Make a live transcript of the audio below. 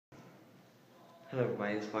Hello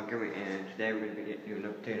everybody, it's Montgomery, and today we're going to be getting you an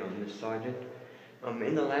update on this Sargent.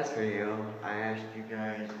 In the last video, I asked you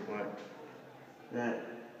guys what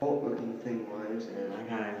that bolt looking thing was, and I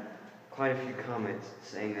got quite a few comments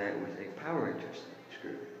saying that it was a power adjustment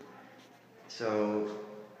screw. So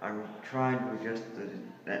I tried to adjust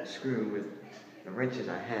that screw with the wrenches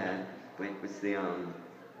I had, like with the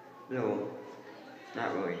little,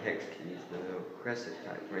 not really hex keys, the little crescent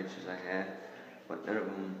type wrenches I had, but none of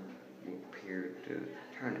them appeared to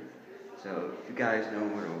turn it. So if you guys know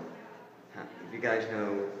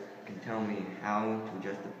can tell me how to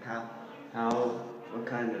adjust what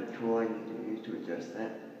kind of tool I need to use to adjust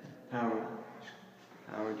that power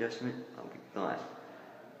adjustment, I'll be glad.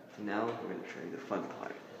 So now we're going to show you the fun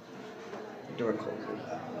part. Door closing.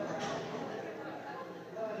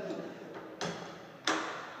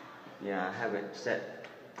 Yeah, I have it set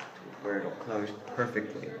to where it'll close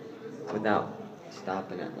perfectly without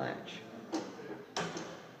stopping at latch.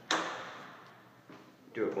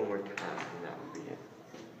 Do it one more time and that will be it.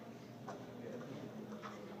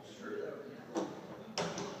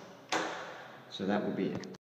 So that will be it.